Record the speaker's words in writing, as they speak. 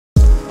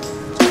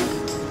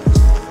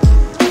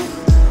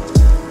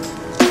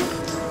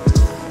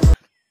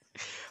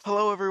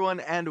Hello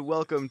everyone and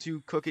welcome to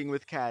Cooking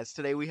with Kaz.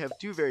 Today we have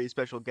two very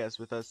special guests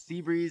with us,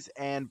 Seabreeze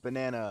and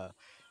Banana.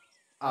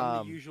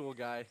 I'm the usual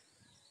guy.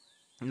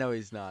 No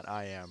he's not,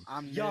 I am.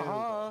 I'm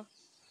new.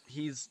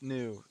 He's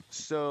new.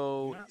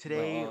 So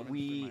today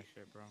we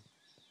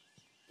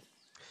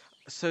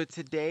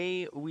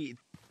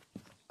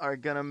are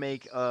gonna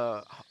make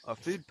a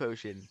food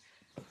potion.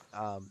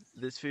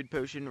 This food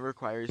potion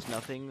requires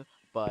nothing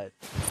but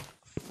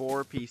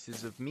 4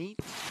 pieces of meat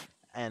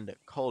and a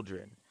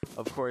cauldron.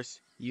 Of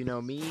course, you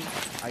know me,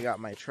 I got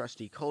my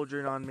trusty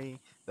cauldron on me.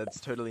 That's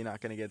totally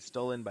not going to get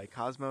stolen by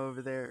Cosmo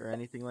over there or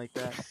anything like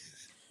that.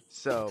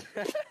 So,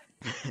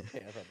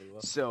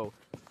 so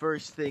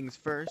first things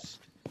first,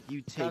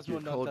 you take Cosmo,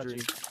 your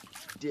cauldron,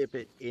 dip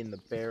it in the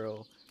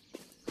barrel,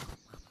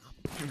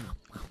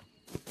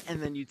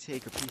 and then you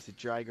take a piece of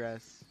dry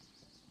grass.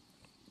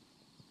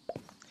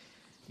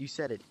 You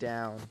set it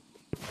down,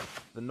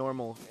 the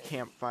normal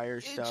campfire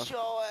stuff.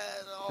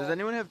 Does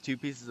anyone have 2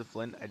 pieces of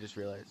flint? I just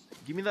realized.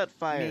 Give me that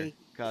fire, me.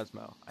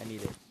 Cosmo. I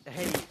need it.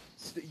 Hey,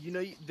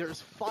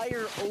 there's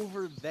fire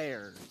over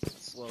there.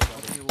 Slow,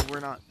 okay, well, we're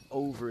not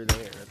over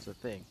there. That's the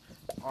thing.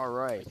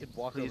 Alright.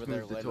 Please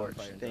move the torch.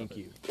 Thank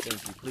you.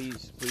 Thank you.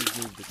 Please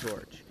move the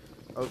torch.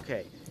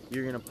 Okay.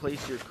 You're going to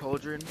place your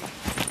cauldron.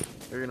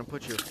 You're going to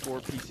put your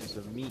 4 pieces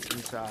of meat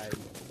inside.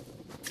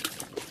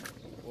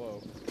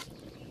 Whoa.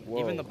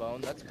 Even the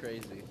bone? That's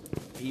crazy.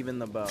 Even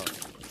the bone.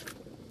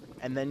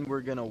 And then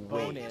we're going to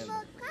wait.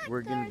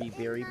 We're going to be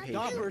very patient.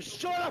 Dopper,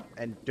 shut up!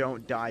 And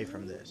don't die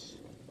from this.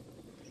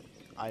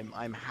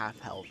 I'm half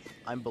health.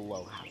 I'm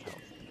below half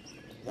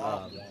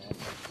health.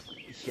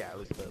 Yeah, it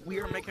was the... We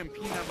are making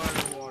peanut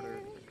butter water.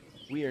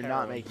 We are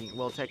not making...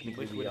 Well,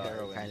 technically we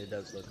are. It kind of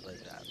does look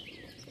like that.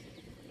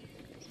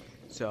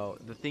 So,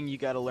 the thing you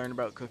gotta learn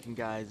about cooking,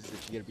 guys, is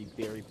that you gotta be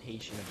very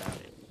patient about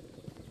it.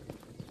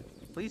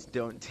 Please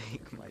don't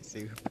take my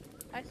soup.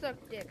 I suck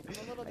dick. I'm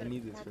a little bit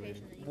more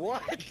patient than you.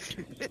 What?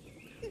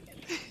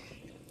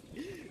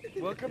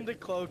 Welcome to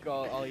Cloak,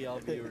 all y'all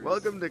viewers.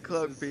 Welcome to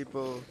Cloak,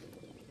 people.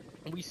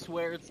 We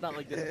swear it's not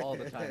like this all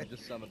the time,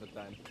 just some of the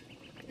time.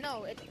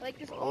 No, it's like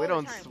this Oh, all we the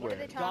don't time. swear. What are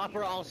they talking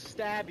Dopper, I'll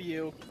stab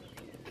you.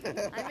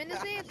 I'm in the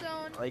safe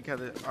zone. Like how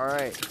the...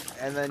 Alright,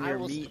 and then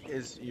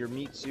your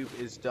meat soup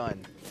is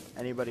done.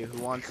 Anybody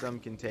who wants some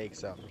can take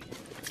some.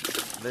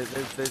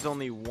 There's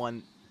only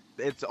one...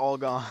 It's all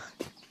gone.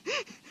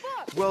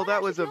 Well,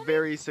 that was a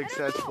very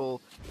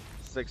successful...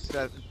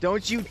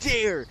 Don't you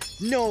dare!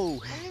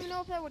 No! I don't even know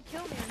if that would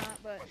kill me or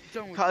not,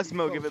 but...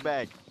 Cosmo, give it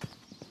back.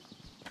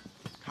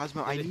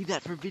 Cosmo, I need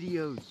that for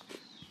videos.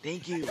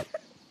 Thank you.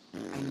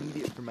 I need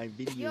it for my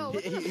videos. Yo,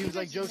 he was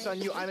like, joke's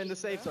on you, I'm in the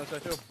safe zone, so I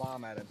threw a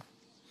bomb at him.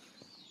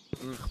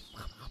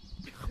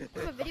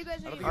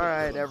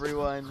 Alright,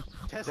 everyone.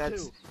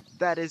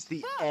 That is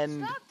the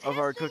end of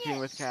our Cooking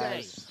with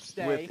Kaz.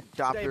 With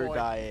Dopper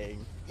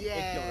dying.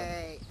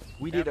 Yay!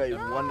 We did a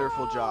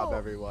wonderful job,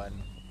 everyone.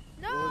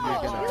 No!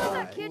 Did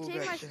that kid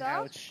take my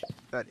stuff?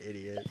 That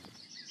idiot.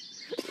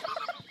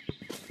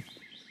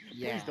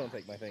 Yeah. Please don't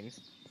take my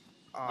things.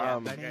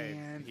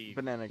 Man.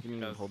 Banana, can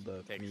you hold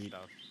the meat?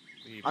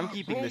 I'm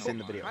keeping this in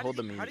the video. Hold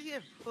the meat. How do you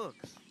have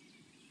hooks?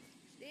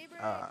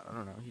 I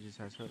don't know. He just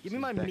has hooks. Give me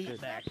my meat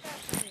back.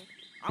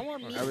 I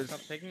want meat.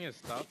 Stop taking his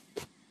stuff.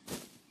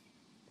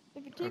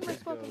 If you take my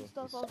fucking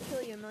stuff, I'll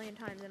kill you a million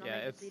times. And I'll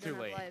make it's too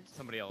late.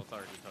 Somebody else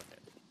already took it.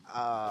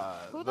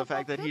 The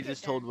fact that he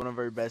just told one of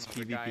our best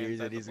PvPers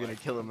that he's gonna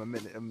kill him a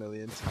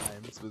million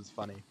times was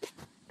funny.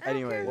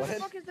 Anyways. What the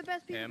fuck is the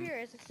best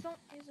PvPer?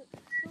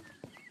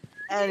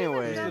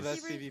 Anyways. Who's the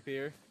best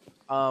PvPer?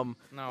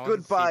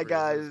 Goodbye,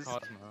 guys.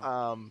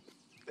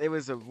 It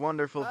was a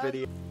wonderful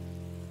video.